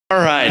All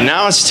right,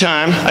 now it's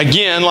time,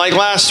 again, like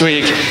last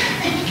week,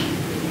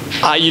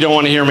 you don't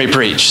want to hear me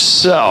preach.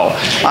 So,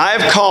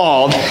 I've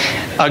called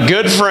a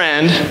good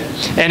friend,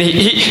 and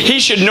he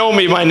should know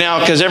me by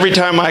now, because every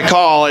time I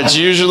call, it's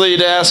usually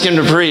to ask him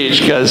to preach,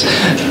 because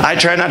I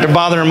try not to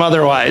bother him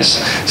otherwise.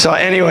 So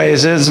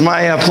anyways, it's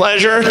my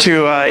pleasure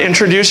to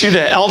introduce you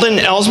to Eldon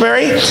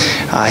Ellsberry.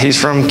 He's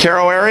from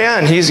Cairo area,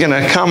 and he's going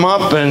to come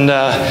up and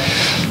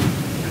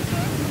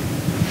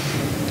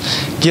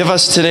give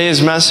us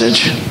today's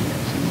message.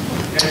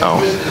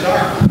 Oh.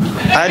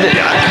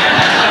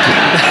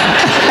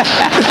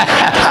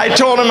 I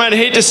told him I'd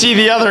hate to see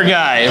the other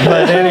guy,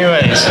 but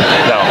anyways.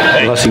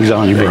 No. Blessings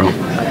on you, bro.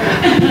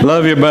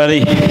 Love you,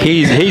 buddy.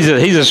 He's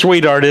a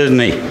sweetheart, isn't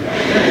he?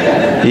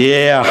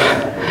 Yeah.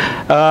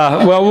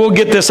 Well, we'll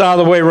get this out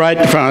of the way right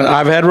in front.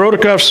 I've had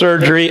rotacuff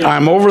surgery.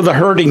 I'm over the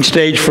hurting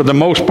stage for the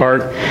most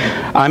part.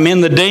 I'm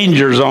in the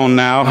danger zone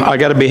now. I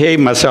got to behave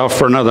myself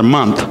for another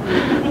month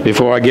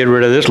before I get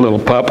rid of this little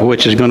pup,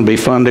 which is going to be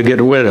fun to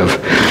get rid of.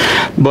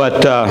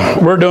 But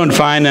we're doing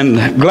fine,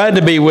 and glad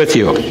to be with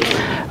you.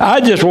 I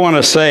just want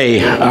to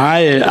say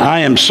I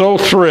am so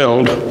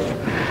thrilled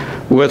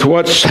with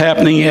what's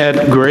happening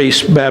at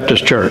Grace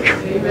Baptist Church.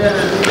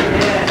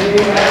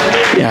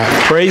 Yeah,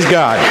 praise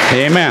God.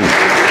 Amen.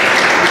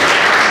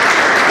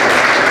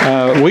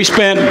 We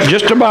spent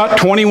just about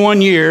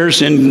 21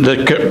 years in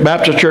the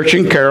Baptist Church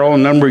in Carroll. A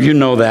number of you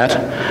know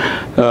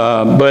that.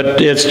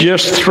 But it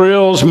just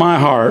thrills my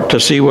heart to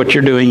see what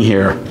you're doing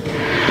here.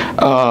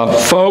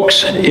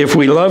 Folks, if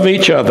we love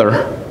each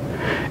other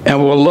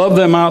and we'll love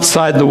them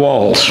outside the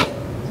walls,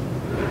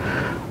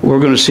 we're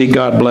going to see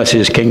God bless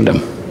His kingdom.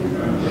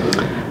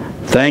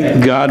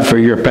 Thank God for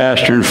your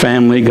pastor and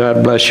family.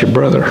 God bless your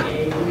brother.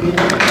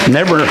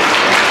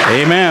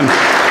 Amen.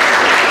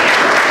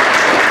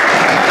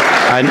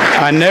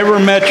 I never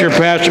met your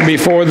pastor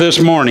before this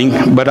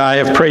morning, but I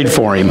have prayed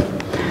for him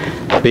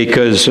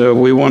because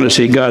we want to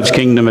see God's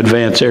kingdom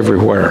advance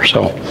everywhere.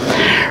 So,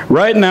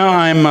 right now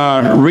I'm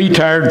a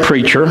retired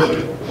preacher.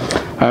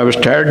 I was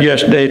tired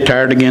yesterday,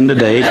 tired again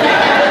today.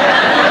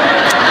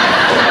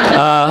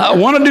 I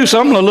want to do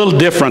something a little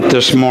different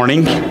this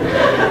morning.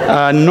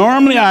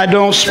 Normally I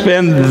don't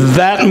spend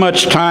that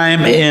much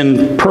time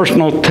in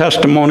personal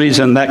testimonies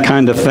and that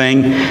kind of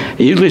thing. I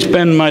usually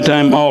spend my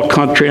time all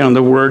country on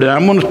the Word,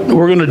 and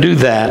we're going to do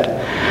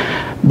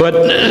that. But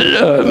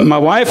my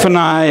wife and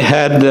I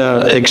had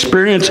the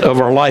experience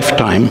of our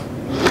lifetime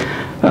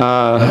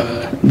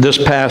this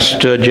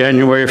past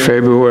January,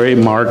 February,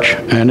 March,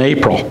 and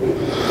April.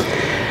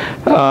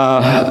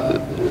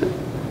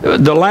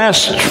 The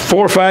last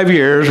 4 or 5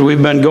 years,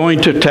 we've been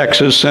going to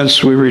Texas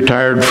since we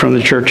retired from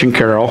the church in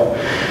Carroll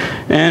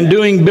and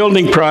doing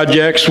building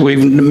projects.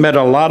 We've met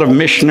a lot of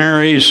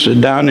missionaries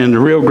down in the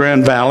Rio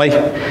Grande Valley,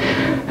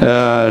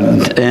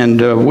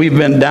 and we've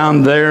been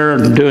down there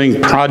doing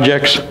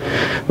projects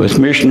with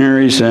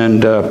missionaries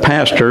and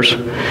pastors.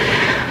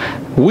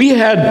 We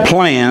had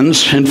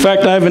plans. In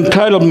fact, I've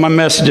entitled my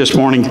message this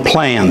morning,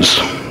 Plans.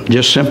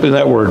 Just simply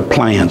that word,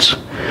 plans.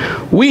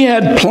 We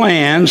had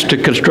plans to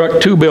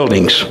construct 2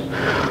 buildings.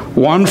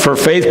 One for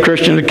Faith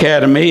Christian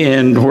Academy,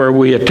 and where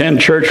we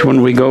attend church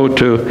when we go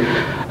to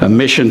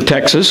Mission,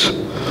 Texas.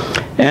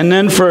 And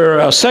then for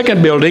a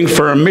second building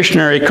for a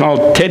missionary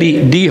called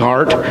Teddy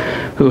Dehart,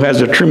 who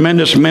has a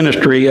tremendous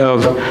ministry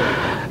of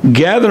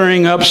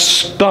gathering up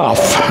stuff.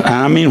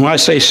 I mean, when I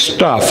say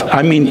stuff,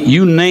 I mean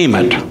you name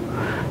it.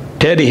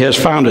 Teddy has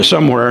found it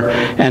somewhere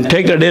and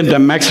taken it into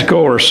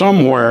Mexico or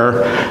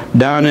somewhere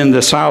down in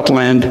the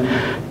Southland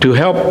to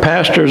help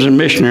pastors and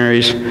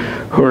missionaries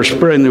who are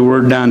spreading the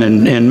word down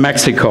in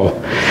Mexico.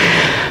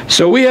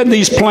 So we had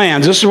these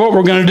plans. This is what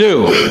we're going to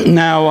do.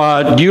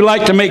 Now, do you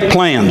like to make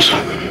plans?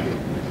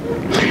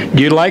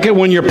 Do you like it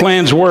when your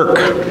plans work?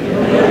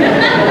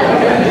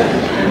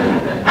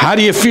 How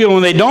do you feel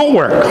when they don't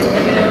work?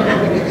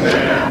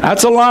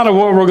 That's a lot of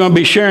what we're going to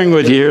be sharing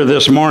with you here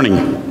this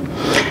morning.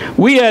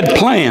 We had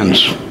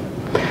plans.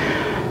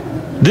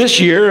 This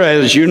year,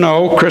 as you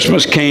know,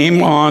 Christmas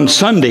came on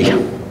Sunday.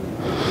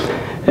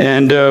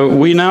 And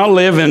we now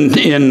live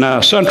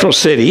in Central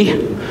City.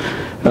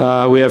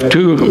 We have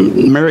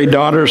 2 married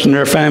daughters and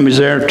their families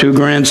there, 2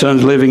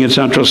 grandsons living in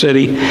Central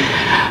City.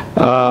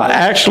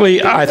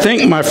 Actually, I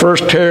think my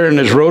first tear in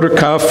this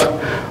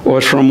rotacuff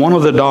was from one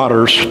of the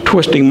daughters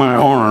twisting my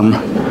arm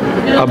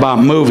about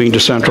moving to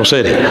Central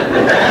City.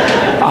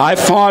 I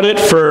fought it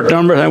for a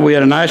number of times. We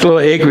had a nice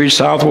little acreage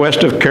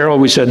southwest of Carroll.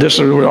 We said, this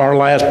is our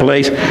last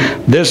place.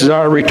 This is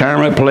our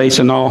retirement place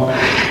and all.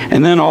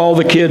 And then all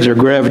the kids are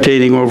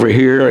gravitating over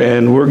here,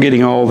 and we're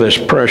getting all this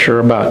pressure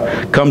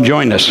about, come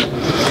join us.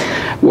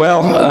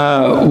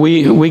 Well,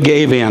 we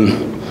gave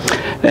in.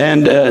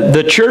 And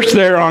the church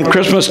there on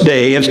Christmas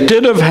Day,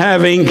 instead of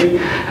having,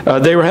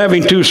 they were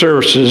having 2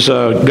 services.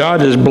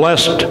 God is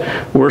blessed.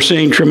 We're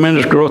seeing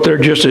tremendous growth there,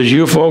 just as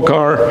you folk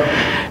are.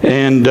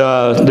 And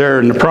they're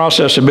in the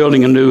process of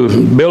building a new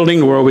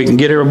building where we can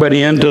get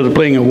everybody into the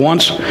building at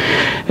once.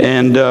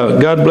 And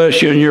God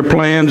bless you in your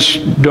plans.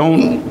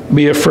 Don't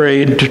be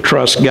afraid to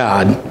trust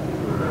God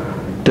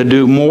to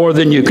do more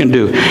than you can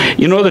do.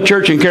 You know the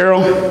church in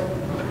Carroll?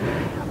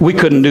 We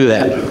couldn't do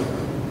that.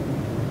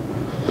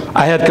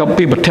 I had a couple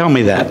people tell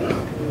me that.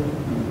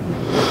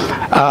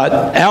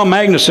 Al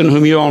Magnuson,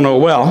 whom you all know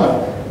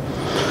well,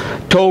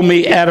 told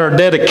me at our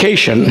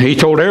dedication, he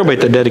told everybody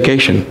at the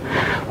dedication,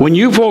 when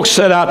you folks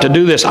set out to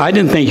do this, I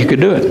didn't think you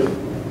could do it.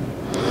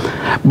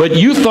 But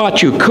you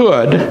thought you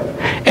could,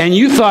 and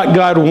you thought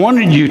God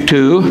wanted you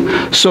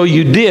to, so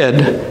you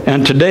did,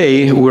 and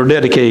today we're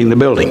dedicating the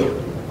building.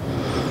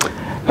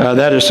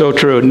 That is so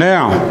true.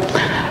 Now,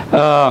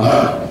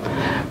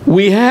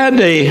 we had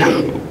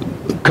a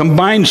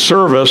combined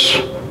service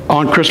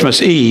on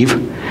Christmas Eve,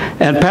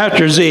 and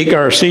Pastor Zeke,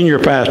 our senior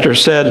pastor,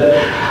 said,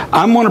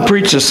 I'm going to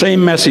preach the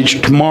same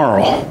message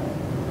tomorrow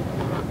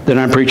that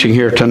I'm preaching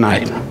here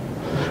tonight,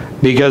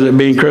 because it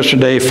being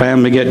Christmas Day,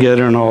 family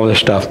get-together, and all this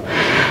stuff.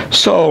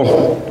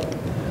 So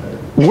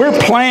we're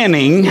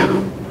planning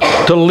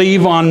to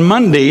leave on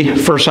Monday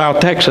for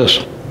South Texas.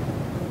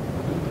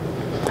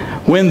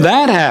 When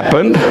that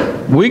happened,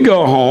 we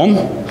go home,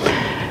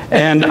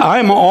 and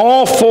I'm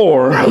all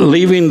for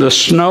leaving the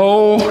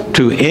snow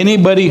to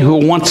anybody who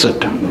wants it.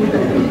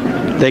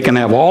 They can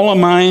have all of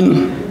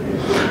mine.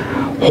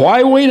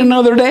 Why wait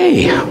another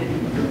day?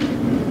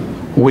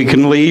 We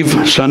can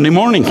leave Sunday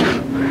morning.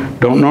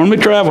 Don't normally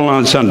travel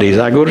on Sundays.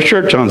 I go to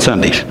church on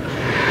Sundays.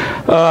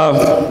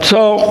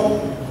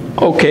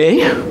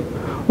 Okay,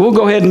 we'll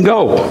go ahead and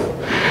go.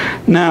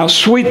 Now,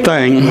 sweet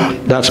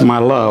thing, that's my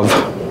love,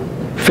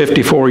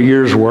 54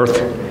 years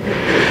worth,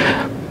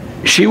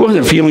 she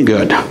wasn't feeling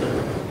good.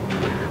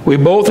 We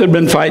both had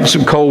been fighting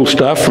some cold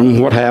stuff from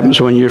what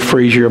happens when you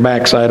freeze your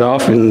backside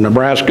off in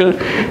Nebraska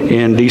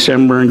in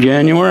December and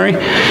January.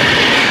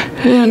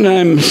 And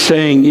I'm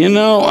saying,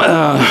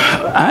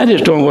 I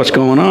just don't know what's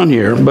going on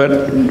here, but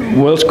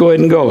let's go ahead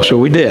and go. So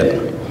we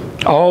did.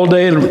 All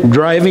day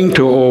driving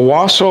to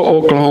Owasso,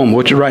 Oklahoma,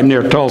 which is right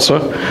near Tulsa.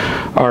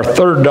 Our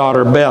third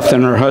daughter, Beth,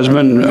 and her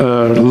husband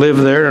live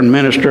there and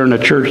minister in a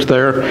church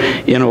there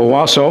in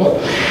Owasso.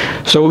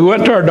 So we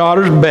went to our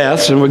daughter's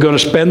Beth's, and we're going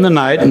to spend the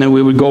night, and then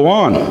we would go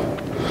on.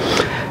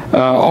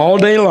 All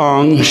day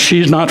long,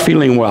 she's not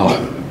feeling well,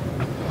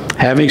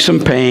 having some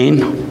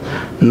pain,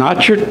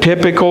 not your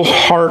typical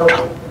heart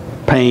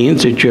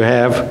pains that you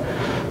have,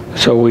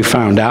 so we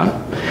found out.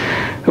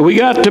 We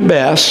got to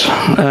Beth's,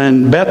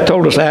 and Beth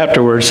told us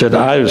afterwards that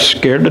I was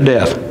scared to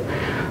death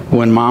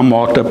when Mom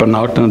walked up and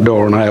knocked on the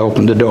door, and I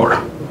opened the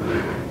door.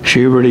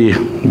 She really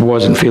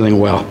wasn't feeling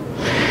well.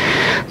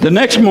 The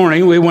next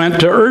morning, we went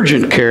to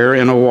urgent care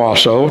in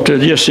Owasso to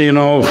just, see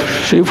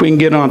if we can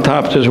get on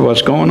top of this,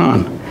 what's going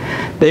on.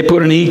 They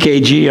put an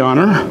EKG on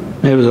her.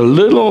 It was a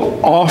little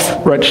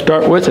off right to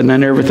start with, and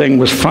then everything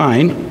was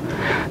fine.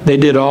 They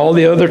did all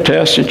the other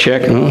tests and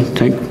checked.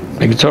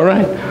 Think it's all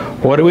right.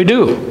 What do we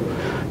do?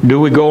 Do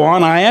we go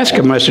on? I asked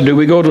him, I said, do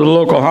we go to the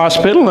local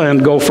hospital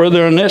and go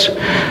further on this? He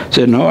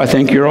said, no, I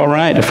think you're all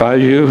right. If I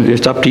was you,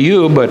 it's up to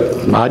you, but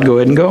I'd go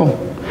ahead and go.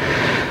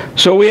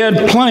 So we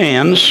had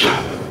plans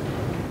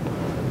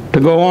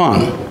to go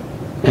on,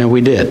 and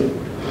we did.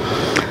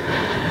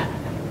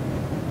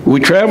 We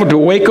traveled to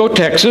Waco,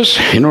 Texas.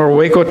 You know where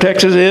Waco,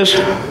 Texas is?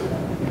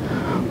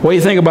 What do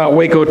you think about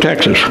Waco,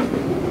 Texas?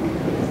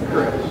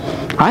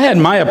 I had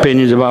my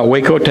opinions about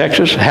Waco,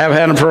 Texas. Have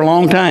had them for a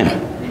long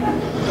time.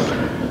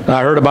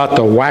 I heard about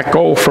the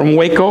wacko from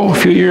Waco a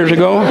few years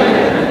ago.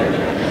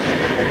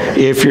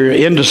 If you're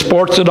into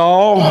sports at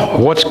all,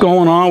 what's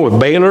going on with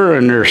Baylor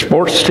and their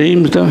sports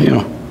teams,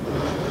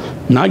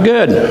 not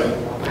good.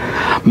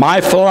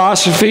 My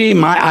philosophy,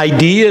 my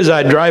idea as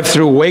I drive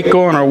through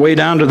Waco on our way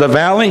down to the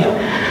valley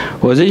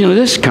was,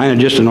 this is kind of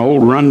just an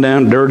old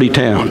rundown, dirty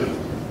town.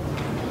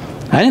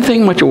 I didn't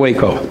think much of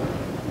Waco.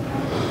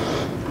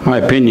 My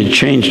opinion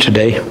changed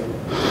today.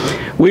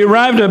 We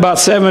arrived at about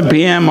 7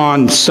 p.m.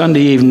 on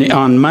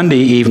Monday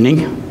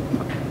evening,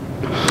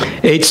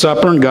 ate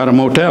supper, and got a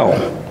motel.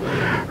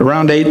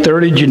 Around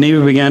 8:30,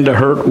 Geneva began to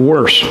hurt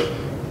worse.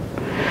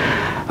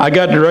 I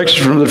got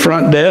directions from the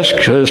front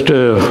desk as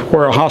to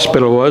where a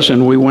hospital was,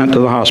 and we went to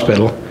the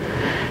hospital.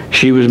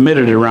 She was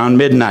admitted around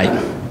midnight.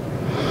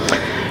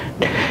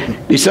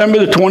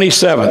 December the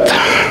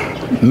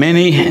 27th,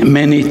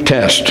 many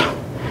tests.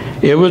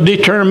 It was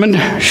determined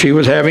she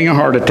was having a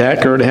heart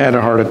attack, or had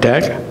a heart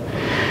attack.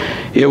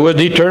 It was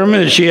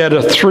determined that she had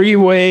a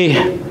three-way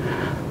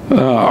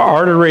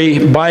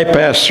artery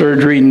bypass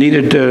surgery,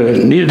 needed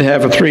to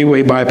have a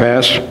three-way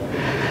bypass.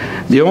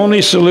 The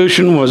only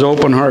solution was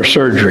open heart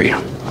surgery.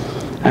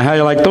 How do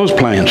you like those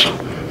plans?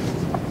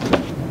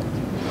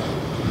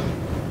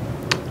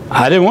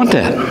 I didn't want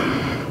that.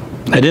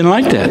 I didn't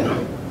like that.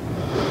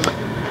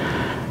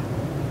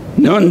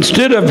 No,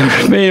 instead of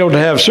being able to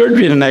have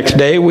surgery the next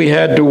day, we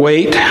had to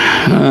wait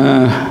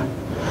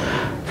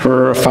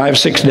for 5,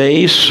 6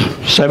 days,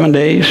 7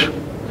 days,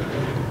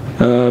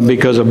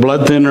 because of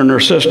blood thinner in her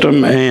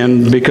system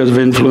and because of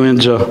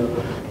influenza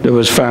that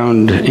was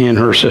found in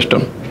her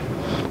system.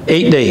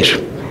 8 days.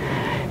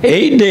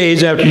 8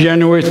 days after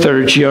January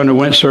 3rd, she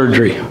underwent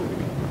surgery.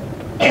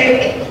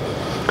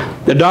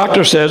 The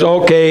doctor says,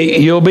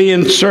 okay, you'll be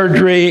in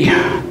surgery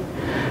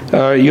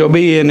You'll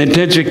be in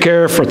intensive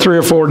care for 3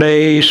 or 4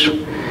 days,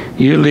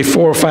 usually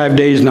 4 or 5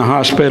 days in the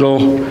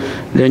hospital.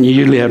 Then you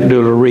usually have to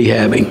do a little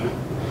rehabbing.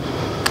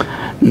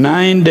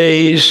 9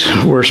 days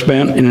were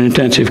spent in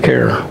intensive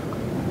care.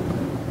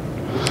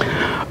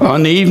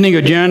 On the evening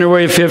of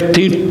January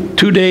 15th,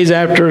 2 days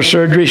after her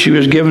surgery, she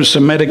was given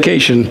some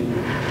medication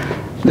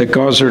that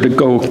caused her to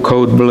go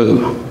code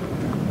blue.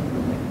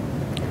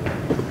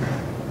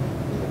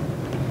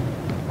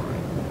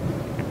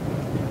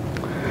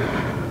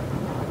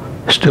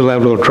 Still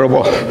have a little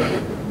trouble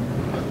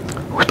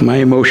with my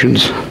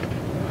emotions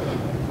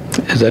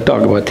as I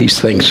talk about these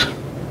things.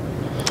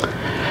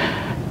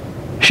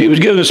 She was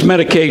given this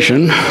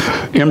medication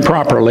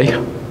improperly,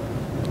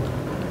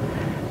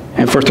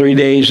 and for 3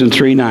 days and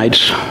 3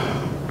 nights,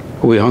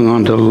 we hung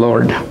on to the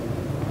Lord.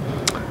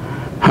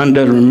 Hun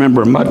doesn't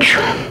remember much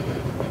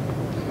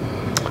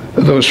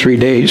of those 3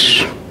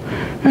 days,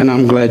 and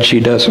I'm glad she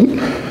doesn't.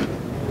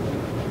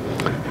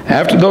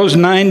 After those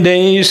 9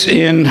 days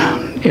in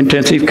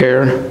intensive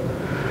care,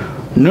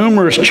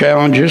 numerous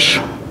challenges,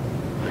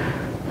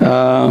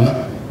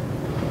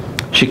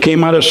 she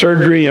came out of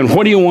surgery, and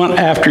what do you want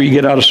after you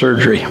get out of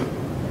surgery?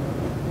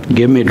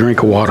 Give me a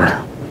drink of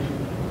water.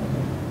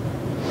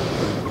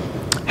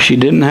 She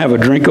didn't have a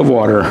drink of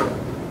water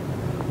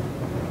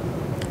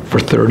for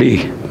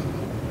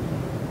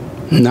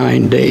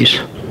 39 days.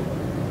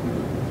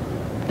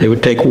 They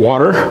would take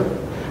water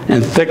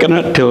and thicken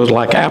it till it was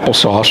like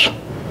applesauce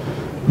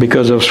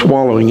because of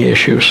swallowing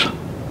issues.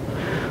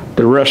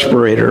 The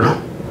respirator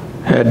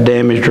had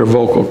damaged her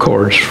vocal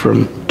cords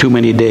from too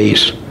many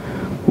days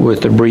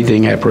with the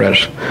breathing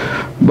apparatus.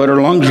 But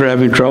her lungs were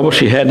having trouble.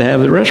 She had to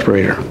have the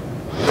respirator.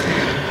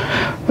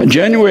 On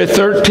January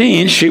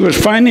 13th, she was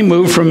finally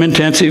moved from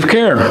intensive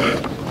care.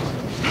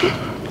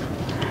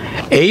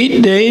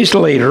 8 days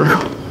later,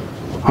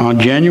 on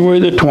January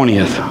the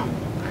 20th,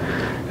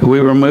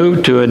 we were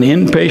moved to an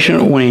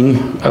inpatient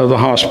wing of the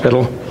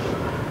hospital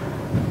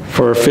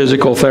for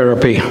physical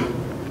therapy.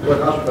 What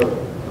hospital?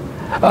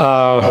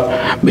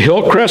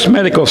 Hillcrest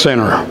Medical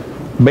Center,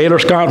 Baylor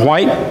Scott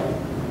White.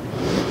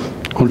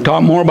 We'll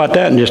talk more about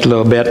that in just a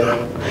little bit.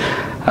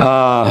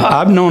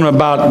 I've known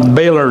about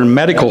Baylor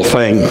medical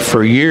thing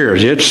for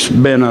years. It's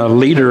been a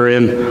leader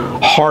in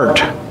heart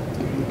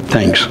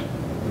things.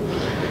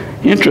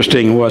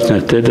 Interesting,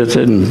 wasn't it, that it's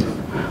in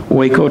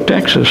Waco,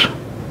 Texas.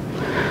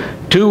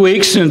 2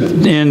 weeks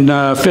in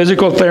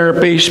physical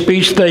therapy,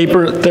 speech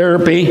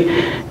therapy,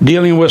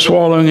 dealing with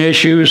swallowing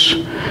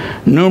issues,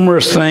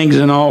 numerous things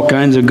and all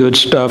kinds of good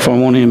stuff. I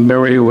won't even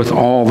bore you with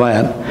all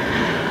that.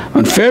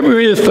 On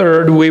February the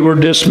 3rd, we were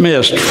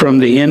dismissed from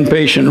the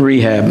inpatient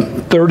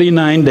rehab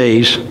 39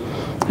 days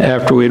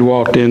after we'd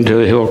walked into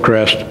the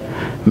Hillcrest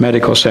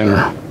Medical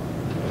Center.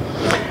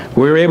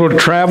 We were able to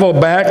travel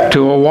back to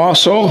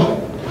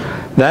Owasso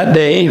that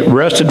day,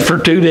 rested for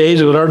 2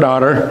 days with our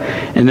daughter,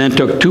 and then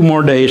took 2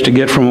 more days to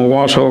get from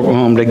Owasso,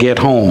 Oklahoma to get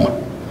home.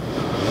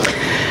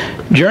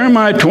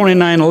 Jeremiah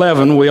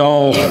 29:11, we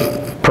all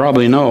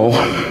probably know.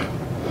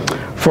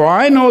 For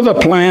I know the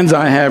plans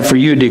I have for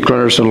you,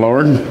 declares the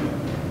Lord.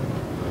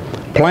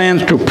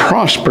 Plans to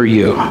prosper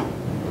you,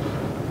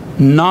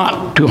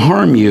 not to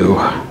harm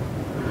you.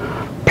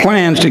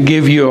 Plans to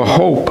give you a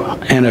hope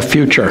and a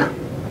future.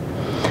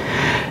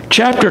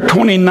 Chapter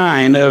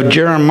 29 of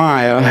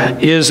Jeremiah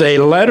is a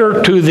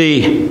letter to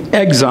the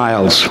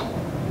exiles.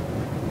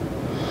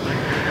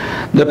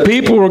 The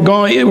people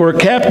were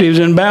captives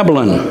in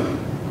Babylon.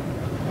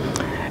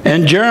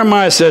 And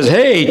Jeremiah says,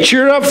 hey,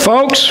 cheer up,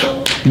 folks.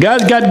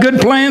 God's got good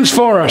plans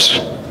for us.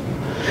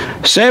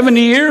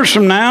 70 years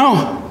from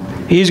now,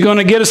 He's going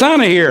to get us out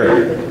of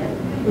here.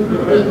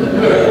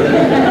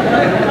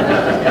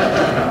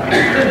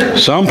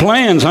 Some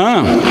plans,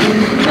 huh?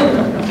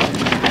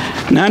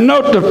 Now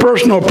note the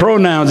personal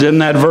pronouns in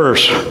that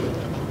verse.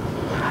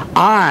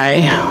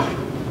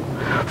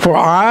 For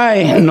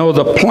I know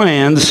the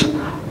plans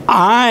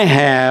I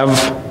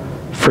have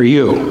for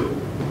you.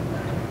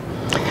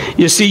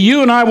 You see,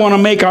 you and I want to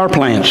make our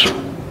plans.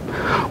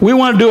 We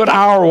want to do it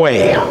our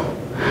way.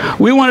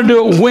 We want to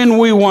do it when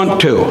we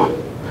want to.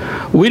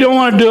 We don't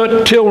want to do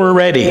it till we're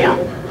ready.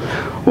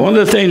 One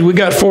of the things, we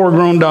got 4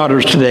 grown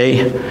daughters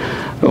today,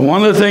 but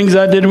one of the things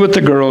I did with the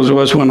girls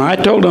was when I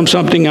told them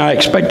something, I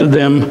expected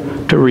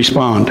them to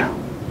respond.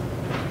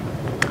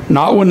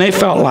 Not when they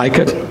felt like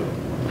it.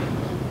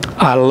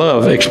 I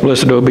love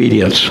explicit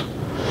obedience.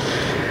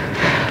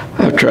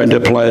 I've tried to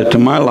apply it to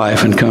my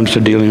life when it comes to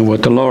dealing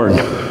with the Lord.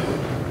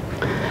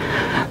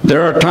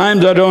 There are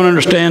times I don't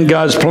understand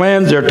God's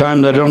plans. There are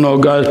times I don't know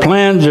God's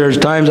plans. There's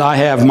times I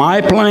have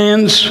my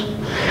plans.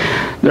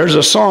 There's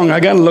a song, I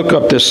got to look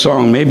up this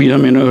song. Maybe you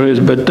don't even know who it is,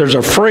 but there's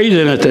a phrase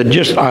in it that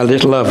I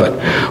just love it.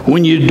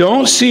 When you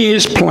don't see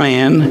His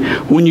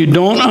plan, when you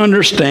don't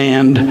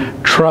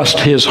understand, trust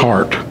His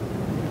heart.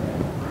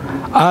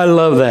 I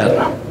love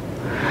that.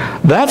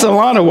 That's a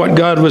lot of what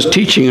God was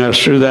teaching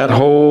us through that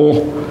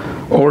whole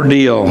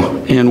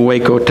ordeal in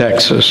Waco,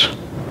 Texas.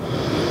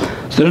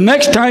 So the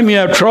next time you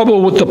have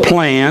trouble with the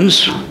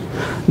plans,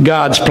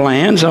 God's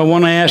plans, I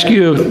want to ask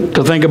you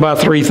to think about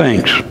 3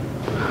 things.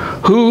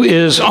 Who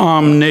is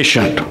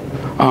omniscient?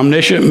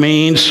 Omniscient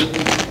means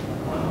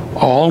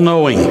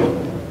all-knowing.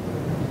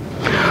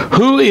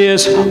 Who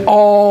is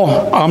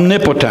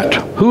omnipotent?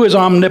 Who is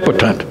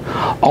omnipotent?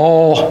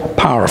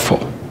 All-powerful.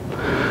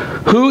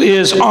 Who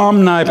is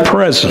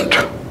omnipresent?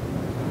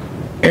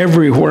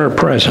 Everywhere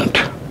present.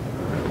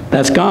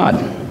 That's God.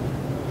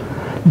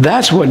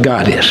 That's what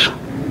God is.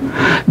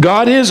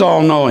 God is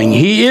all-knowing.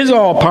 He is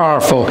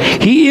all-powerful.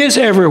 He is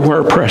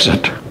everywhere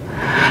present.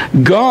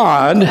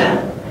 God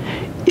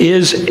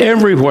is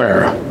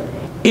everywhere,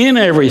 in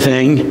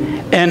everything,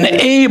 and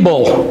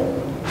able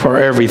for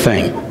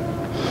everything.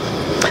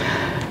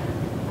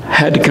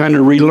 Had to kind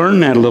of relearn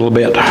that a little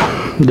bit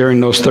during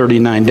those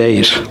 39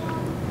 days.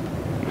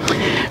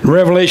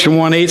 Revelation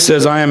 1:8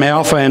 says, I am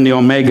Alpha and the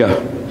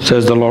Omega,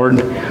 says the Lord,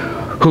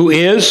 who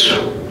is,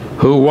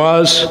 who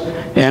was,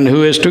 and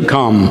who is to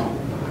come,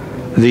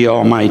 the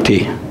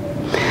Almighty.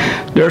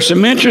 There are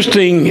some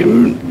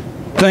interesting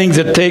things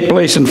that take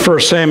place in 1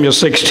 Samuel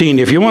 16.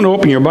 If you want to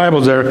open your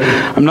Bibles there,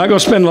 I'm not going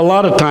to spend a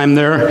lot of time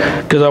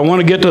there because I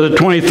want to get to the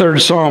 23rd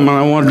Psalm and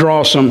I want to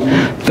draw some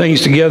things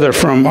together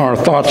from our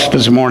thoughts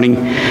this morning.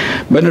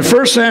 But in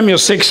 1 Samuel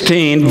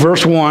 16,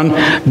 verse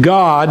 1,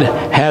 God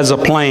has a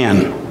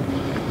plan.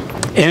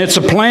 And it's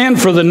a plan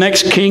for the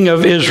next king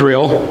of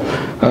Israel,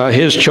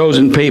 his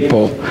chosen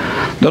people.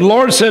 The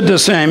Lord said to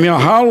Samuel,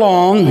 how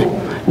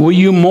long will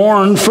you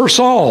mourn for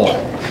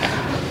Saul,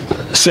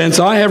 since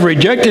I have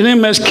rejected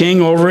him as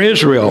king over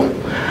Israel?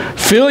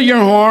 Fill your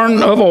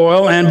horn of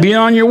oil and be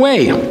on your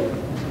way.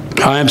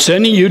 I am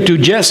sending you to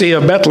Jesse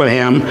of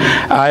Bethlehem.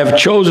 I have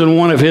chosen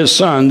one of his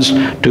sons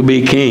to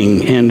be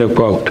king. End of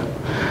quote.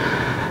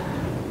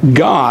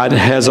 God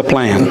has a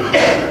plan.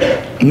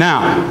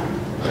 Now,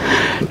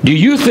 do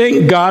you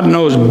think God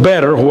knows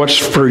better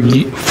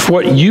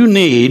what you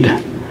need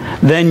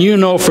than you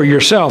know for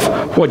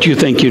yourself what you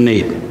think you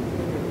need?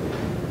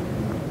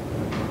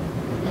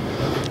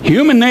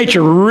 Human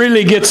nature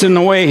really gets in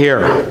the way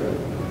here.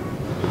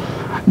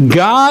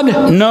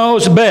 God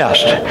knows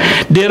best.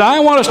 Did I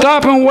want to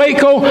stop in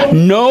Waco?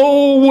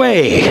 No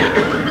way.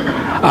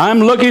 I'm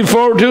looking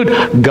forward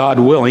to, God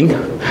willing,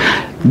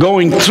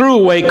 going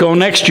through Waco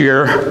next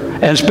year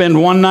and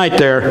spend one night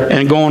there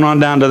and going on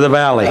down to the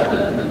valley.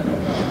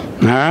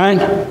 All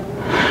right?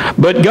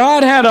 But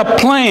God had a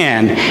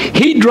plan.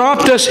 He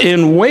dropped us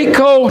in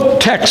Waco,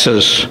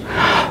 Texas,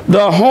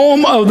 the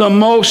home of the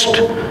most,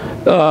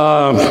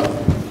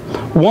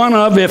 one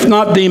of, if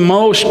not the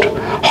most,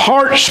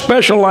 heart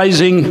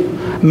specializing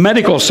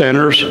medical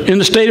centers in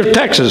the state of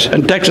Texas.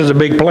 And Texas is a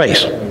big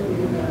place.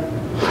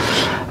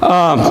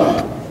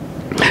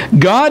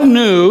 God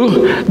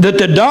knew that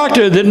the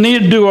doctor that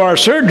needed to do our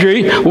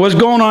surgery was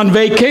going on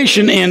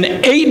vacation in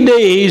 8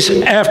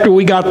 days after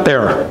we got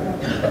there.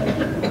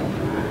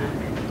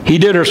 He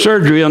did her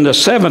surgery on the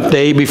 7th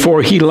day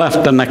before he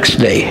left the next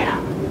day.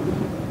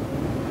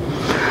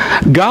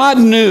 God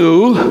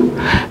knew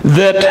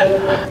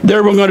that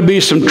there were going to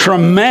be some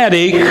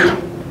traumatic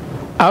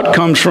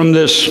outcomes from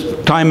this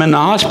time in the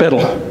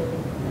hospital.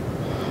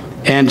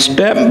 And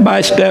step by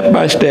step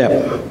by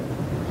step,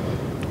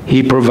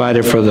 he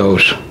provided for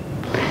those.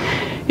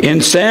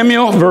 In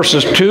Samuel,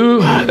 verses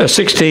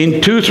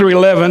 16, 2 through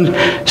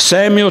 11,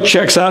 Samuel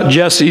checks out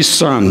Jesse's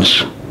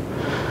sons.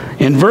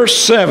 In verse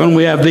 7,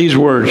 we have these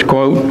words,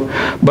 quote,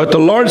 but the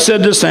Lord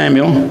said to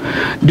Samuel,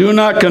 do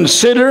not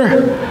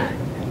consider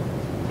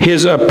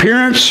his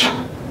appearance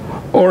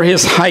or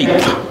his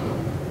height,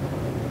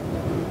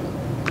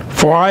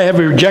 for I have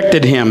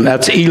rejected him.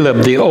 That's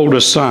Eliab, the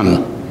oldest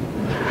son.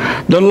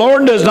 The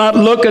Lord does not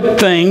look at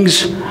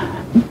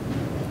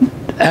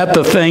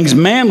the things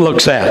man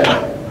looks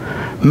at.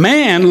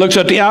 Man looks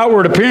at the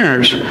outward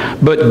appearance,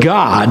 but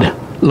God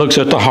looks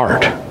at the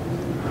heart.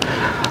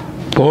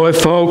 Boy,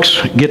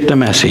 folks, get the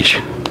message.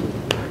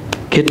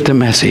 Get the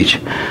message.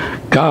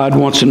 God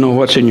wants to know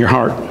what's in your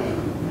heart.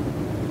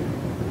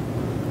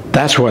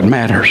 That's what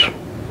matters.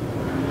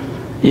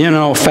 You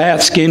know,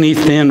 fat, skinny,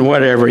 thin,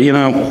 whatever, you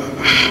know,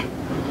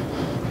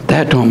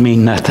 that don't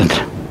mean nothing.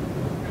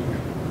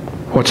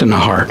 What's in the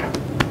heart?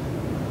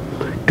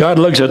 God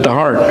looks at the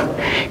heart.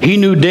 He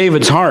knew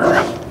David's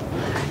heart.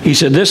 He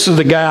said, this is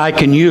the guy I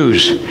can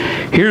use.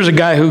 Here's a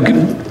guy who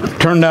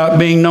turned out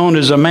being known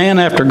as a man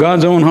after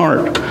God's own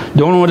heart.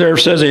 The only one that ever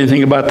says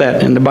anything about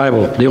that in the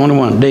Bible. The only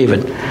one,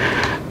 David.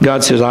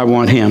 God says, I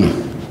want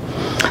him.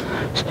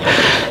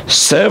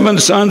 7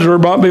 sons were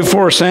brought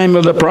before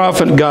Samuel the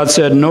prophet. God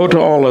said no to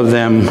all of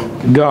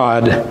them.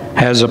 God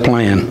has a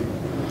plan.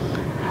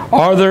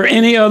 Are there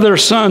any other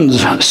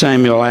sons?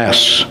 Samuel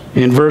asks.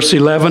 In verse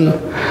 11,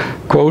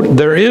 quote,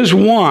 there is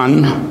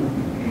one,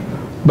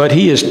 but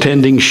he is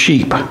tending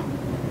sheep.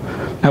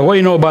 Now, what do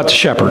you know about the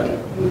shepherd?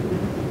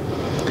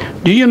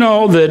 Do you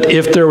know that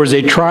if there was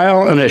a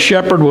trial and a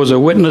shepherd was a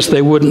witness,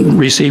 they wouldn't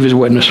receive his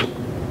witness?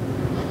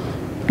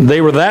 They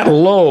were that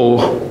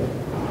low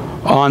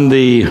on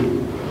the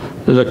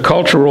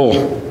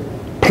cultural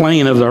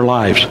plane of their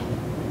lives.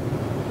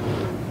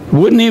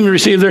 Wouldn't even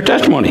receive their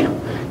testimony.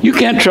 You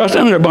can't trust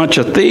them. They're a bunch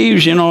of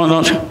thieves, you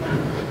know.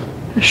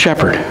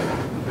 Shepherd.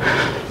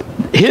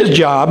 his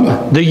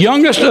job, the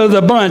youngest of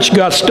the bunch,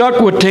 got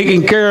stuck with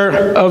taking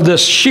care of the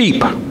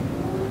sheep.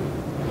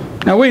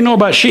 Now, what do you know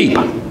about sheep?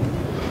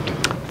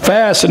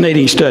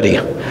 Fascinating study.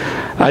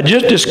 I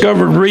just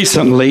discovered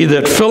recently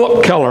that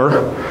Philip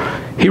Keller,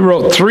 he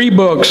wrote 3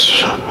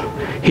 books.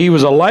 He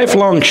was a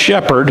lifelong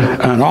shepherd,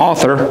 an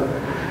author,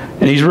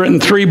 and he's written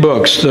 3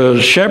 books.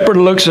 The shepherd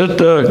looks at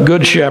the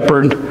good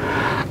shepherd,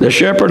 the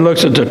shepherd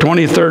looks at the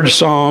 23rd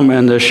Psalm,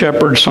 and the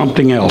shepherd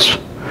something else.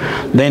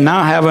 They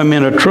now have them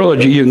in a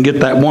trilogy. You can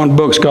get that one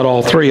book. It's got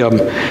all 3 of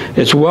them.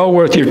 It's well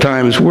worth your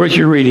time. It's worth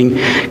your reading,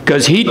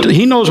 because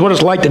he knows what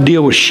it's like to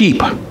deal with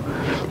sheep.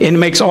 It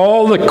makes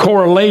all the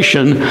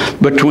correlation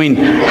between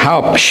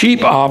how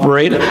sheep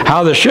operate,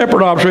 how the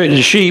shepherd operates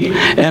the sheep,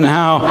 and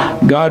how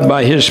God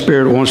by his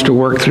Spirit wants to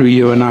work through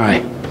you and I.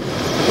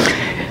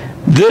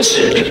 This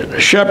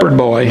shepherd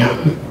boy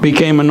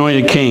became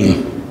anointed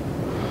king.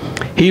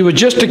 He was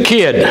just a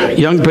kid.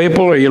 Young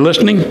people, are you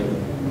listening?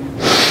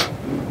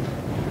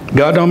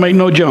 God don't make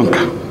no junk.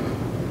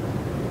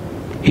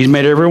 He's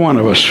made every one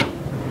of us.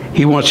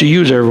 He wants to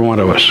use every one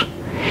of us.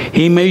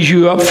 He made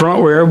you up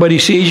front where everybody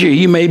sees you.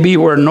 He may be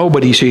where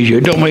nobody sees you.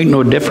 It don't make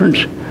no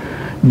difference.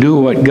 Do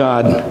what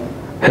God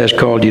has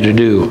called you to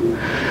do.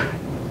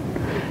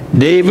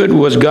 David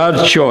was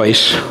God's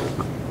choice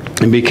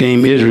and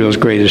became Israel's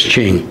greatest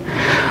king.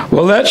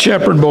 Well, that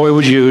shepherd boy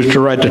was used to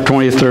write the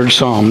 23rd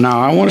Psalm. Now,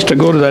 I want us to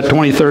go to that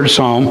 23rd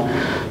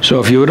Psalm. So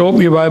if you would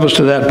open your Bibles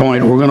to that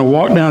point, we're going to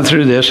walk down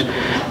through this,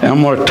 and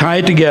I'm going to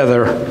tie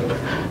together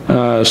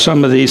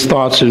some of these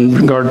thoughts in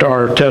regard to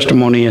our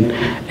testimony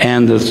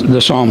and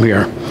the psalm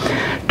here.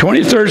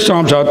 23rd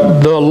Psalm's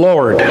out, the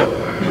Lord.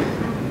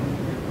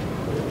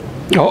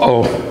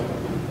 Uh-oh.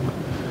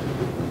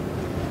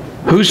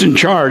 Who's in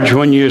charge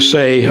when you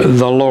say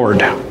the Lord?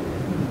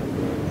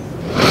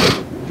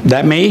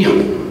 That me?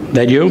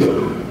 That you?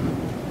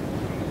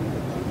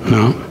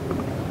 No.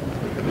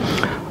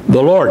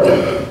 The Lord.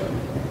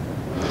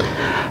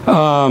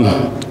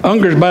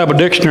 Unger's Bible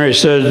Dictionary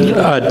says,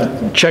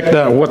 checked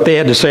out what they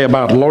had to say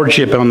about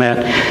lordship on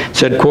that. It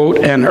said, quote,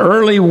 an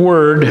early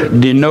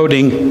word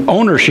denoting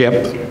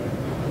ownership,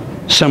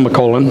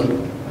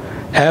 semicolon,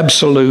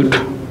 absolute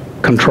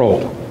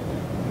control,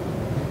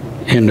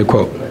 end of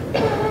quote.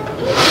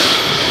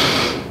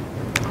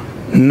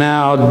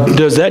 Now,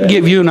 does that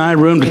give you and I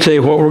room to say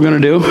what we're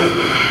going to do?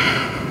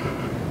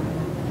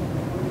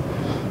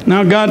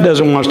 Now, God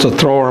doesn't want us to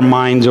throw our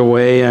minds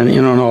away and,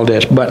 and all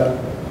this, but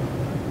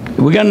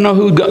we got to know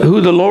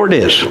who the Lord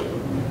is.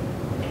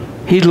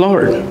 He's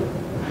Lord.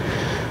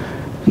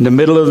 In the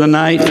middle of the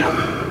night,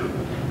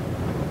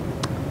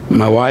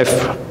 my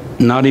wife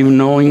not even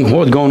knowing what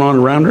was going on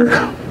around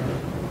her,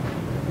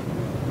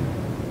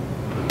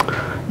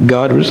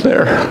 God was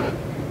there.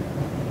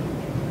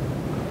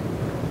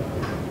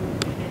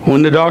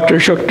 When the doctor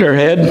shook their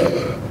head,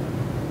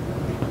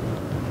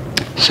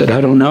 said,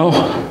 I don't know,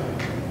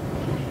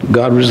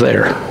 God was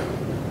there.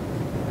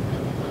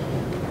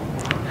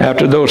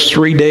 After those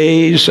 3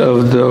 days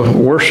of the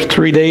worst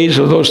 3 days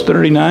of those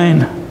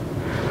 39,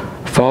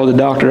 followed the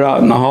doctor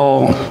out in the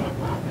hall.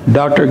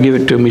 Doctor, give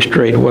it to me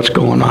straight. What's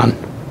going on?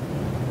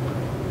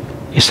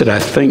 He said, I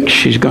think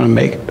she's going to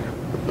make it.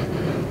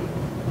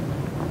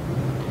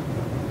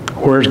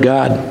 Where's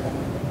God?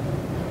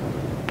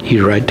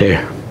 He's right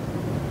there.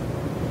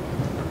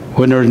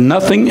 When there's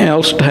nothing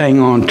else to hang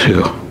on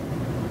to,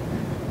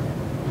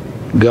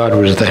 God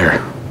was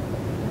there.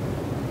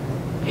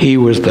 He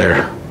was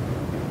there.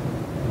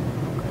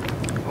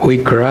 We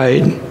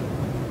cried,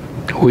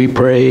 we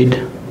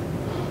prayed,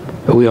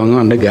 we hung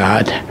on to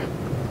God.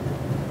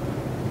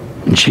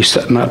 And she's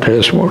sitting out there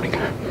this morning.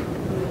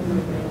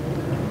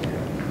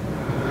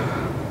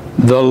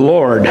 The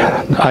Lord,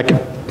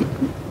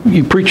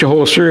 you preach a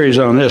whole series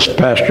on this,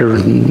 Pastor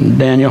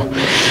Daniel.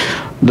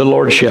 The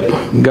Lordship,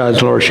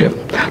 God's Lordship.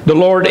 The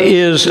Lord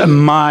is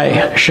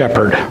my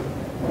shepherd.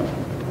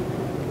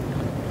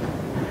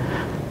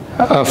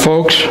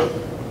 Folks,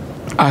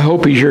 I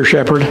hope he's your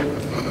shepherd,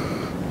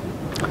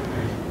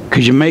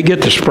 because you may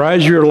get the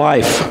surprise of your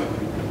life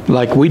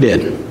like we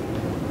did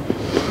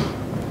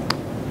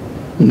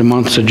in the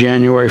months of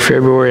January,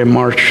 February, and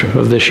March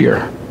of this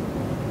year.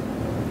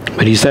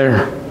 But he's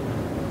there.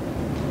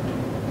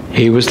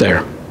 He was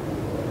there.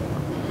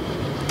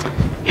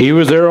 He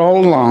was there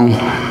all along,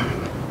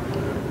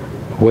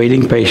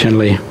 waiting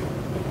patiently.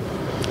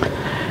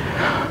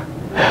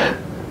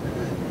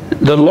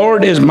 The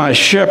Lord is my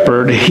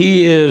shepherd.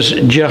 He is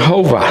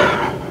Jehovah,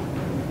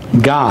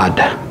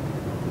 God,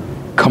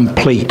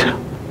 complete.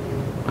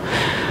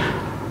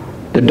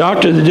 The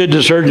doctor that did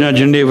the surgery on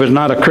Geneva was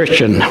not a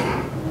Christian,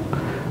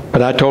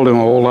 but I told him a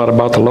whole lot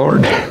about the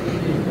Lord.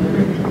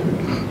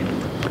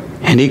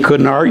 And he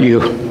couldn't argue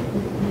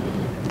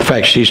the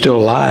fact she's still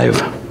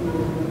alive,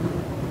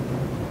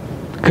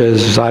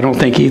 because I don't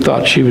think he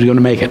thought she was going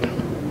to make it.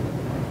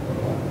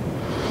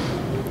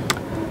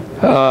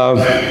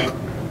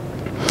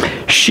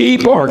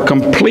 Sheep are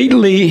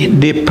completely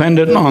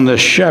dependent on the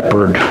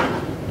shepherd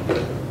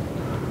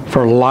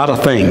for a lot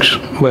of things.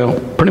 Well,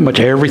 pretty much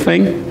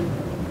everything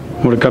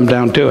when it comes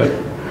down to it.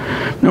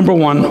 Number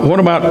one, what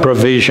about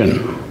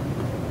provision?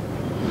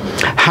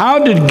 How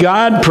did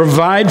God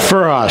provide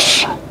for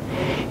us?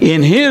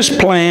 In His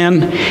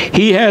plan,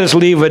 He had us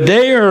leave a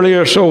day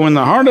earlier, so when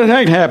the heart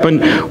attack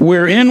happened,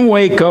 we're in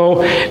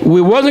Waco.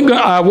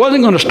 I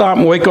wasn't going to stop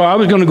in Waco. I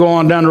was going to go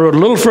on down the road a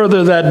little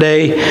further that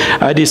day.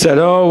 I decided,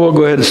 we'll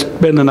go ahead and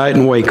spend the night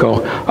in Waco,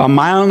 1.5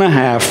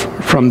 miles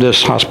from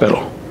this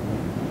hospital.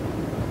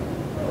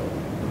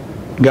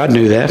 God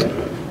knew that.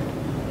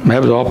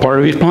 That was all part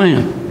of His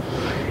plan.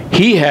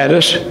 He had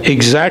us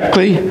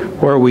exactly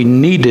where we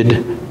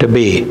needed to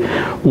be.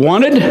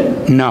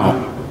 Wanted?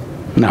 No.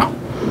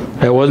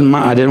 That wasn't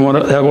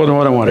that wasn't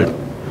what I wanted.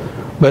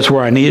 That's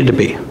where I needed to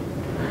be.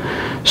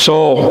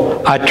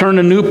 So I turned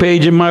a new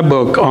page in my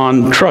book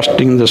on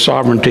trusting the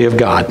sovereignty of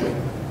God.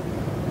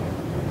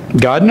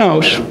 God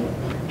knows.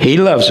 He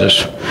loves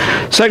us.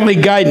 Secondly,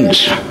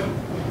 guidance.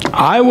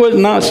 I was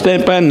not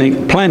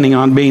planning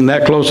on being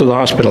that close to the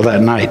hospital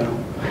that night.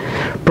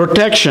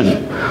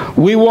 Protection.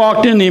 We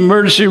walked in the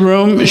emergency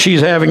room.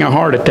 She's having a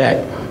heart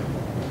attack.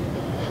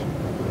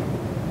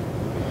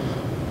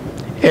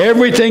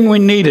 Everything we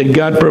needed,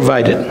 God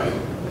provided.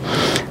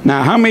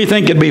 Now, how many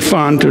think it'd be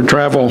fun to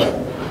travel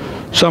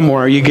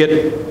somewhere? You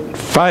get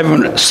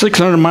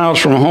 600 miles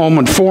from home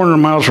and 400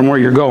 miles from where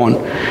you're going,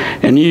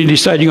 and you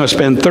decide you're going to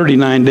spend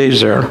 39 days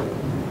there.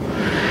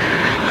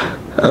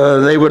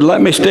 They would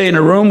let me stay in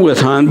a room with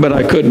Hunt, but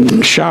I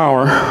couldn't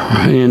shower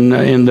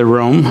in the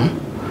room.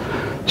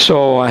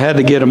 So I had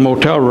to get a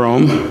motel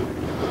room.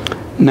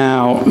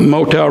 Now,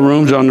 motel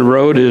rooms on the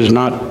road is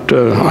not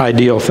an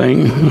ideal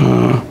thing.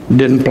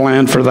 Didn't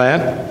plan for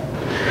that.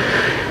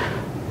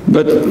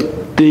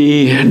 But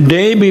the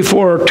day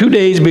before, 2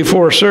 days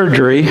before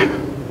surgery, a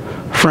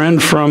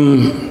friend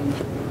from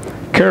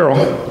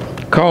Carroll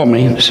called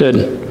me and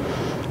said,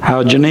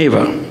 "How's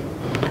Geneva?"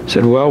 I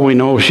said, "Well, we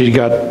know she's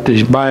got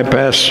these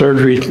bypass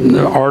surgery,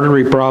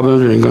 artery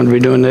problems, and going to be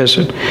doing this.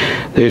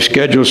 They've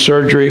scheduled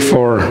surgery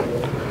for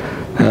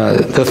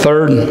the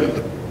 3rd.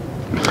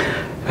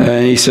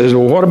 And he says,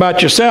 "Well, what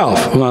about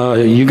yourself?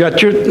 You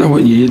got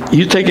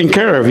you taken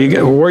care of.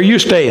 Where are you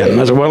staying?"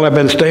 I said, "Well, I've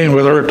been staying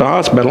with her at the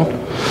hospital.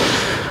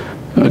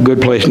 A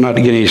good place not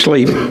to get any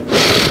sleep.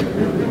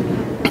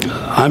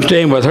 I'm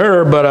staying with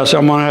her, but I said,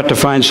 I'm going to have to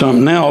find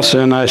something else."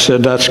 And I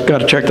said, "That's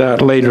got to check that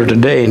out later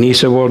today." And he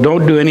said, "Well,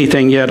 don't do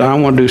anything yet. I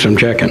want to do some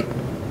checking."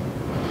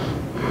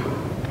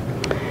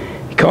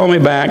 He called me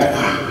back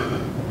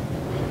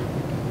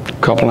a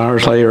couple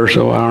hours later,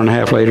 so hour and a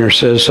half later, and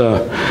says,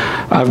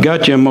 "I've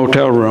got you a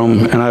motel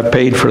room, and I've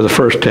paid for the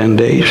first 10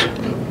 days.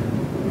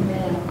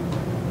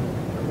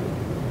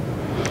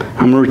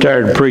 I'm a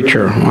retired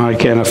preacher. I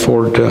can't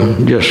afford to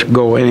just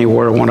go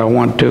anywhere when I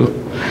want to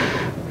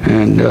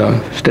and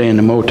stay in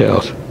the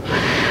motels."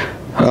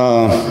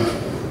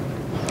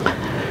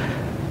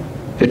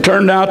 It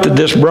turned out that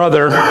this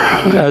brother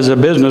has a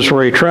business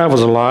where he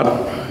travels a lot,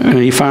 and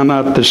he found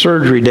out the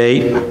surgery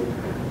date.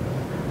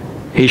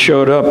 He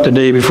showed up the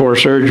day before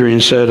surgery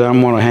and said,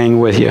 "I'm going to hang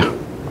with you."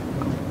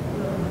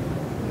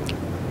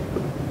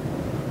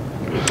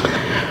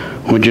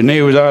 When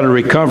Janae was out of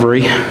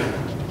recovery,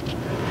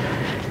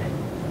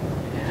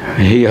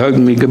 he hugged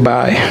me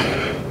goodbye.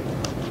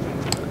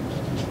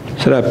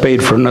 Said, "I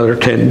paid for another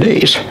 10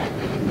 days.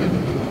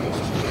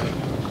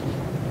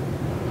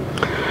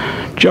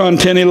 John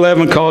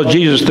 10:11 calls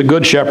Jesus the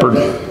Good Shepherd.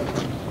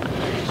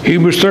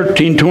 Hebrews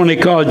 13:20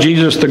 calls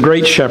Jesus the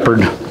Great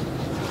Shepherd.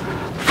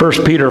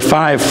 1 Peter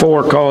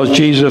 5:4 calls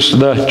Jesus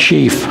the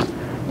Chief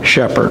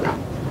Shepherd.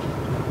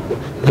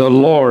 The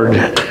Lord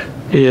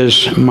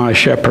is my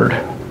shepherd.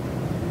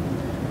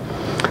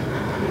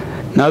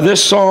 Now,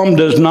 this psalm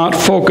does not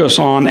focus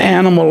on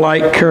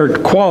animal-like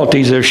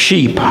qualities of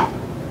sheep,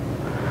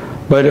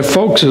 but it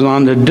focuses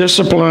on the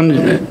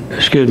disciplined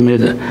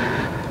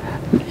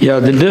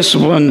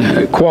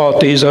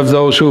qualities of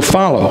those who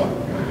follow.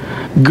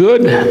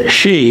 Good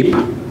sheep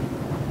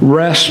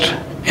rest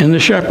in the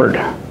shepherd.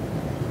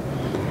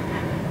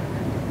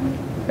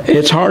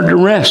 It's hard to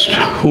rest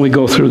when we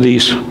go through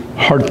these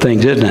hard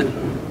things, isn't it?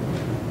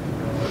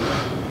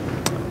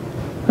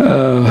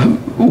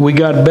 We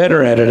got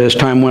better at it as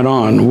time went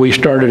on. We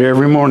started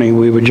every morning,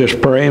 we would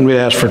just pray and we'd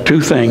ask for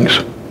 2 things.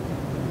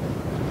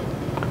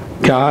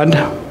 God,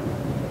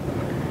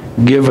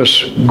 give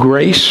us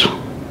grace.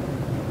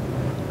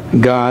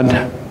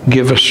 God,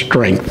 give us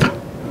strength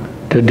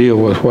to deal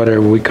with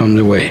whatever we come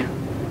the way.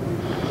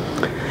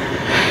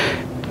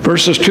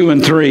 Verses 2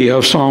 and 3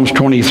 of Psalms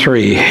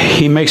 23.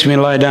 He makes me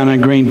lie down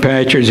in green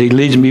pastures. He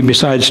leads me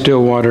beside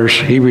still waters.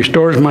 He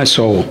restores my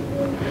soul.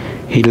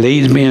 He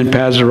leads me in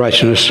paths of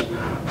righteousness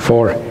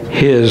for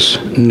His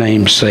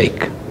name's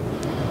sake.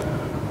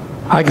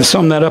 I can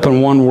sum that up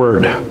in one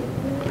word: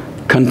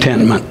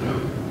 contentment.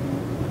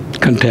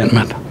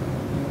 Contentment.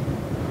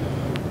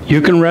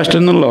 You can rest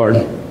in the Lord.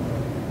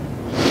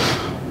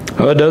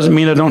 Well, it doesn't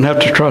mean I don't have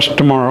to trust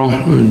tomorrow.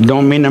 It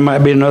don't mean there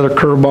might be another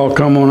curveball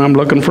come when I'm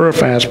looking for a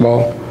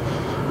fastball.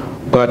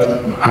 But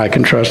I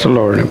can trust the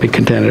Lord and be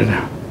contented.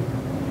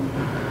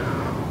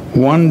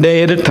 One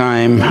day at a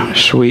time,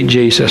 sweet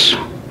Jesus.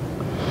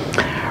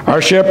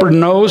 Our shepherd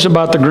knows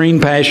about the green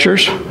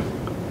pastures.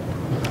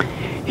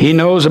 He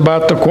knows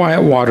about the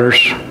quiet waters.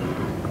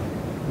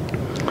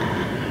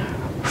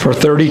 For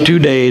 32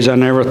 days, I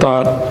never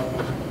thought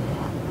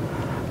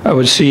I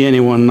would see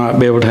anyone not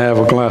be able to have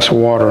a glass of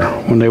water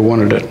when they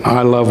wanted it.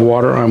 I love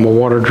water. I'm a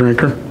water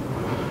drinker.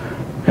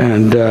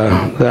 And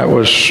that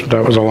was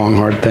a long,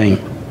 hard thing.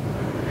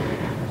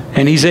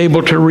 And he's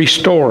able to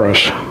restore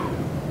us.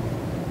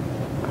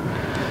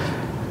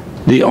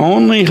 The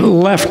only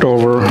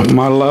leftover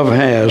my love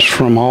has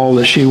from all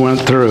that she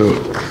went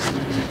through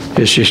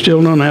is she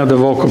still don't have the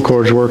vocal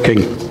cords working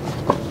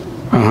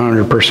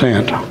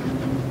 100%.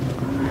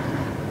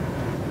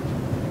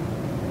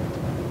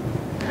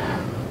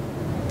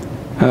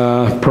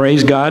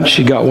 Praise God,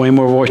 she got way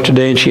more voice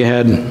today than she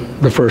had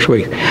the first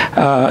week.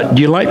 Do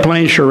you like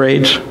playing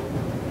charades?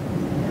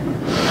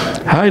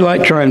 How do you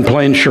like trying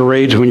playing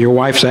charades when your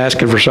wife's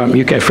asking for something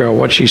you can't figure out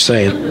what she's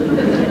saying?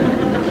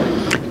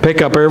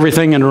 Pick up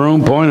everything in the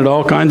room, point at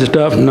all kinds of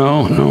stuff.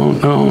 No.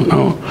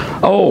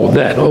 Oh,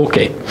 that,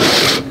 okay.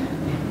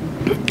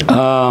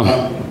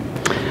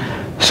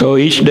 So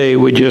each day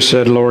we just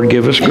said, Lord,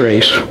 give us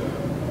grace.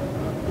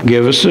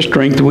 Give us the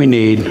strength we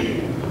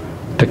need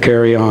to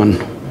carry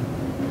on.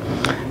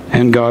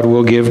 And God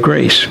will give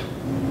grace.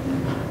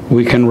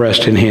 We can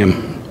rest in Him.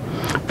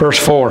 Verse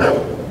 4.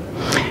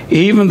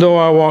 Even though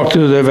I walk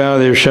through the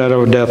valley of the shadow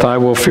of death, I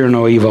will fear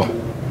no evil.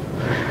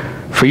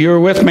 For you are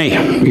with me,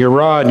 your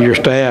rod, your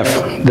staff,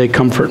 they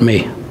comfort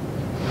me.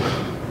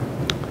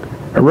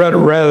 I read it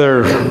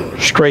rather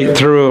straight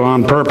through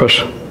on purpose.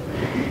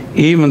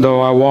 Even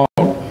though I walk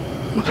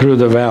through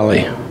the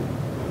valley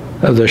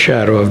of the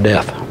shadow of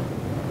death.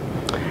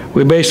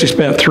 We basically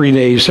spent 3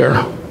 days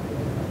there.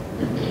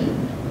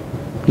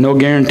 No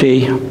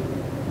guarantee.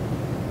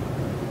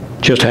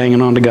 Just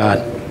hanging on to God.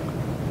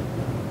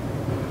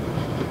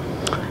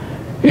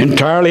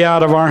 Entirely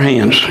out of our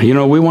hands. You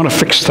know, we want to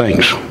fix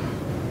things.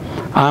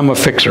 I'm a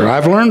fixer.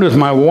 I've learned with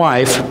my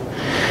wife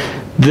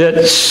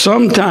that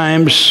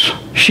sometimes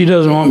she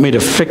doesn't want me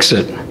to fix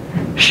it.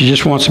 She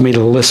just wants me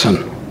to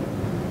listen.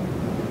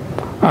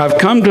 I've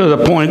come to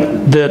the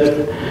point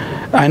that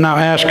I now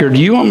ask her, do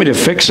you want me to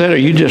fix it, or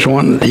you just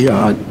want,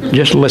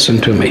 just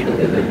listen to me.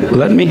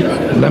 Let me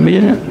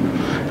in.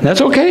 That's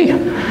okay.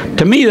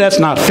 To me, that's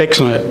not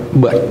fixing it,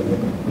 but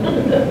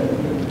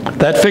if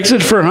that fix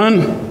it for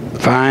hun,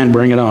 fine,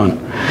 bring it on.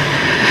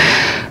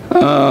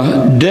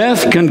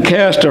 Death can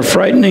cast a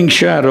frightening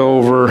shadow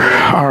over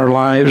our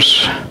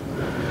lives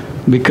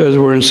because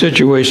we're in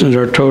situations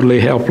that are totally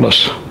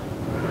helpless.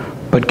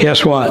 But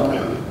guess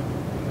what?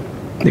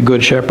 The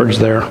Good Shepherd's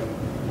there.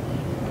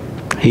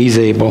 He's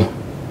able.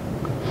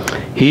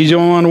 He's the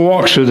only one who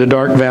walks through the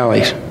dark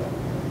valleys.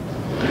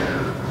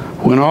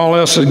 When all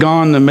else is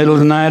gone, in the middle of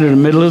the night or the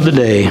middle of the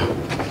day,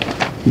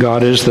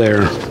 God is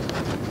there.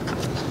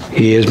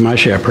 He is my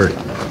shepherd.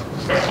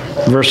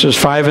 Verses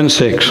 5 and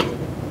 6.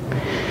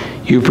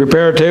 You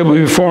prepare a table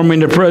before me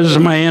in the presence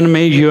of my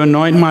enemies. You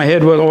anoint my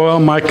head with oil.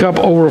 My cup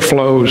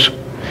overflows.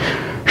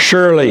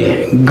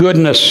 Surely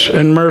goodness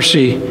and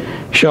mercy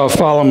shall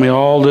follow me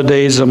all the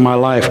days of my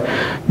life.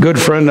 Good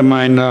friend of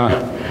mine,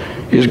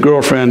 his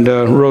girlfriend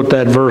wrote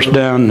that verse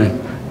down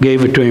and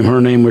gave it to him.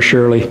 Her name was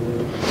Shirley.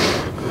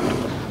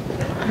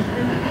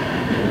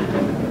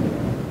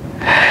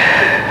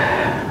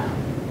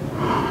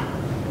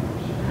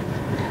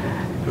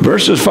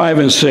 Verses 5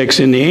 and 6,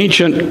 in the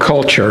ancient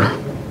culture,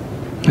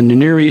 in the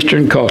Near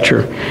Eastern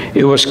culture,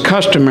 it was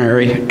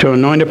customary to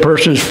anoint a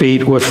person's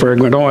feet with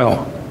fragrant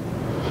oil.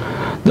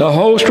 The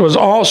host was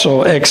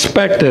also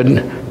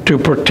expected to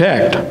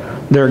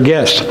protect their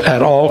guests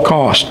at all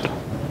cost.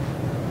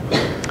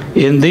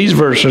 In these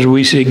verses,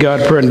 we see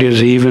God present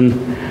us even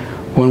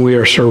when we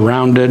are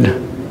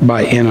surrounded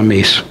by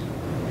enemies.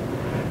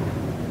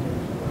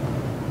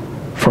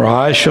 For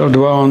I shall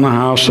dwell in the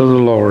house of the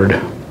Lord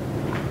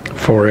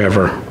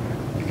forever.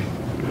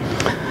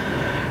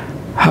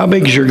 How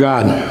big is your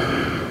God?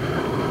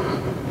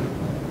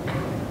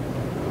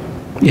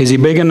 Is He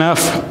big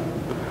enough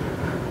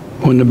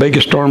when the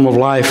biggest storm of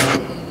life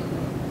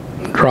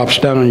drops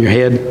down on your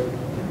head?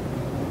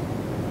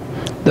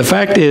 The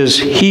fact is,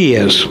 He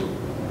is.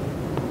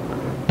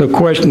 The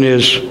question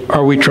is,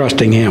 are we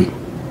trusting Him?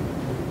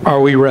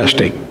 Are we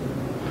resting?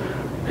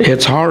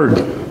 It's hard.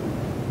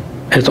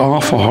 It's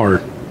awful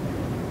hard.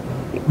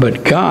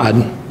 But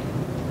God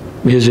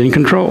is in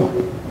control,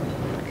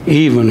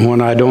 even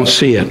when I don't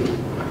see it,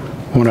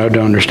 when I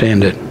don't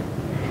understand it.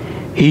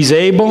 He's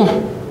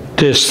able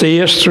to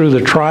see us through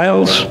the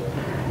trials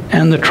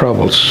and the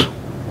troubles.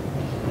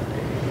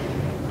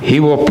 He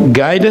will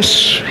guide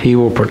us, He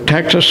will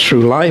protect us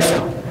through life,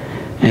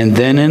 and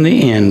then in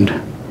the end,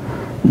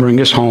 bring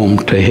us home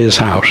to His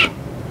house.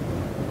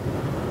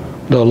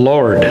 The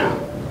Lord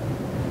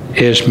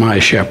is my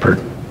shepherd.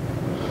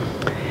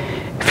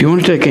 If you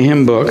want to take a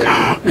hymn book,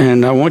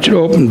 and I want you to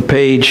open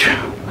page,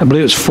 I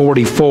believe it's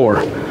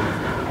 44.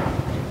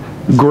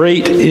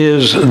 Great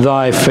is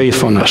thy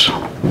faithfulness.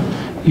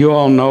 You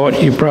all know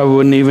it. You probably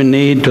wouldn't even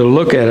need to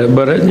look at it,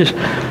 but it just,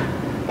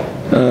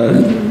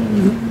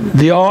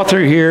 The author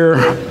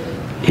here,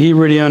 he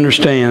really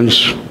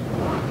understands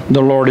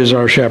the Lord is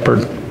our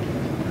shepherd.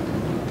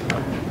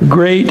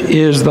 Great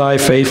is thy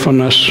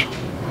faithfulness,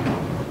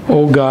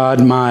 O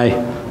God, my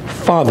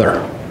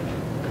Father.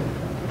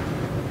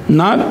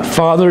 Not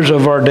fathers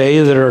of our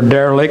day that are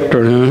derelict,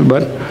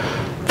 but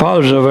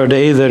fathers of our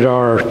day that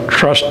are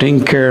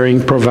trusting,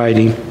 caring,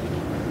 providing.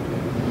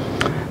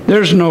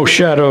 There's no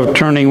shadow of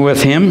turning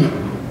with him.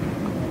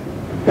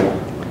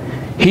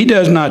 He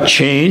does not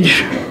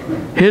change.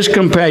 His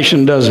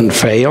compassion doesn't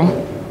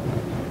fail.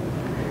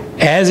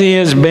 As he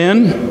has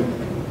been,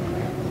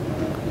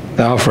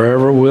 thou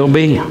forever will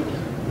be.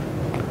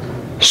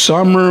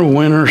 Summer,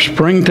 winter,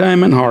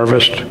 springtime, and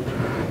harvest,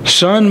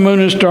 sun, moon,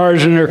 and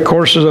stars in their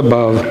courses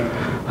above.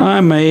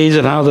 I'm amazed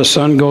at how the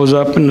sun goes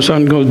up and the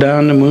sun goes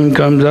down, the moon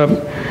comes up,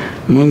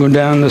 the moon goes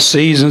down, the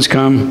seasons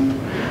come.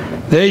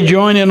 They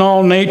join in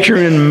all nature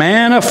in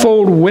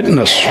manifold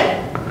witness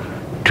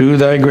to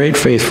thy great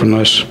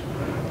faithfulness,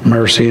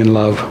 mercy, and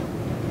love.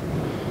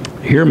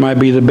 Here might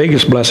be the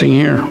biggest blessing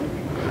here.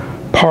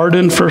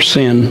 Pardon for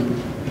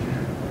sin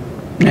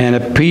and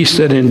a peace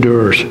that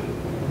endures.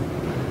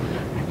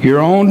 Your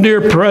own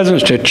dear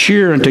presence to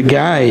cheer and to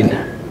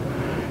guide.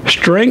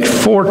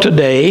 Strength for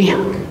today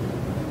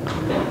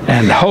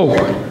and hope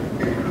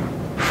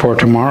for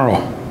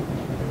tomorrow.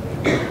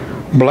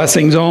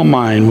 Blessings all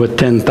mine with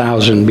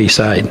 10,000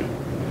 beside.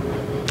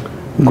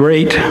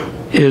 Great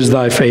is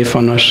thy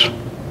faithfulness.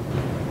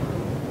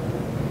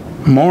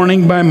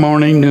 Morning by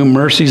morning new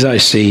mercies I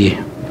see.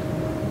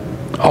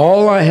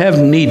 All I have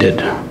needed,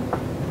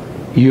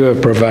 you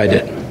have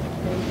provided.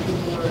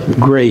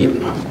 Great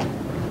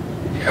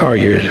are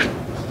you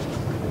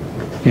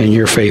and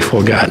you're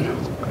faithful, God.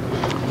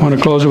 I want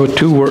to close it with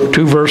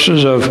two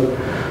verses of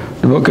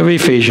the book of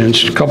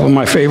Ephesians, a couple of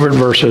my favorite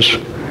verses,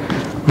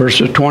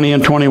 verses 20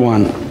 and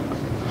 21.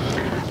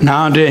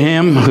 Now unto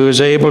him who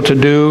is able to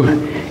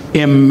do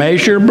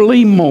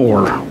immeasurably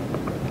more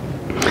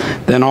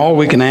than all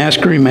we can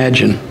ask or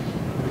imagine,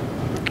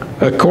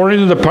 according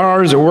to the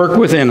powers that work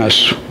within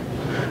us,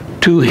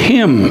 to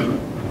him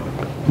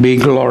be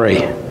glory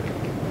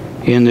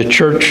in the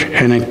church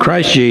and in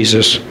Christ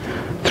Jesus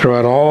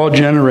throughout all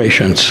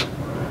generations,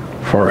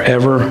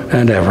 forever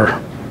and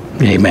ever.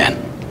 Amen.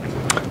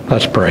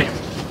 Let's pray.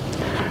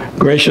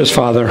 Gracious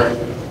Father,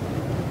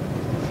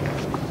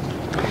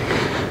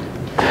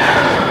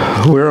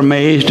 we're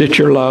amazed at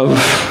your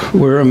love.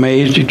 We're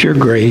amazed at your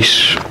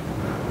grace.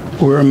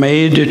 We're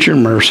amazed at your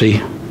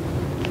mercy.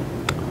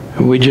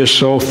 And we just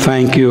so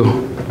thank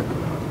you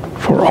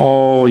for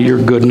all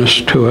your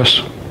goodness to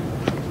us.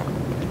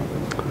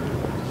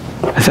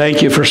 I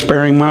thank you for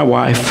sparing my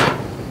wife.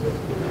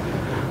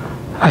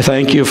 I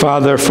thank you,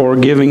 Father, for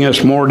giving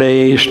us more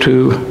days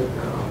to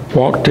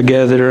walk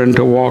together and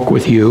to walk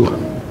with you.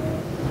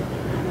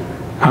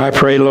 I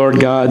pray, Lord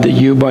God, that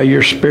you, by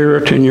your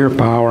Spirit and your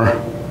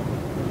power,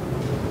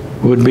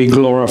 would be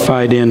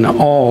glorified in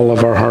all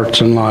of our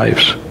hearts and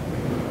lives.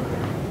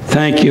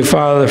 Thank you,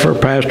 Father, for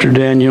Pastor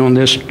Daniel and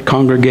this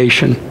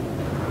congregation.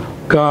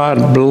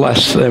 God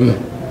bless them.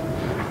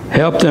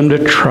 Help them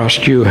to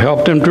trust you.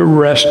 Help them to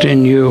rest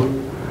in you.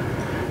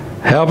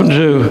 Help them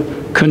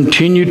to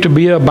continue to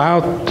be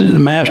about the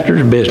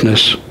Master's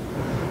business,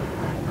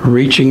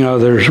 reaching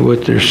others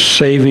with the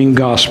saving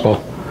gospel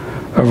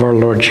of our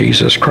Lord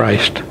Jesus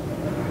Christ.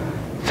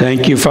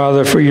 Thank you,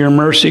 Father, for your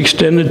mercy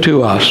extended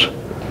to us.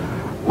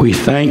 We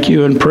thank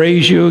you and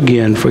praise you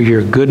again for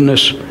your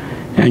goodness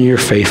and your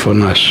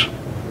faithfulness.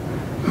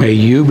 May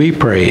you be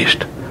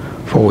praised,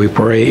 for we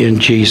pray in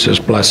Jesus'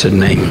 blessed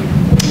name.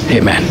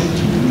 Amen.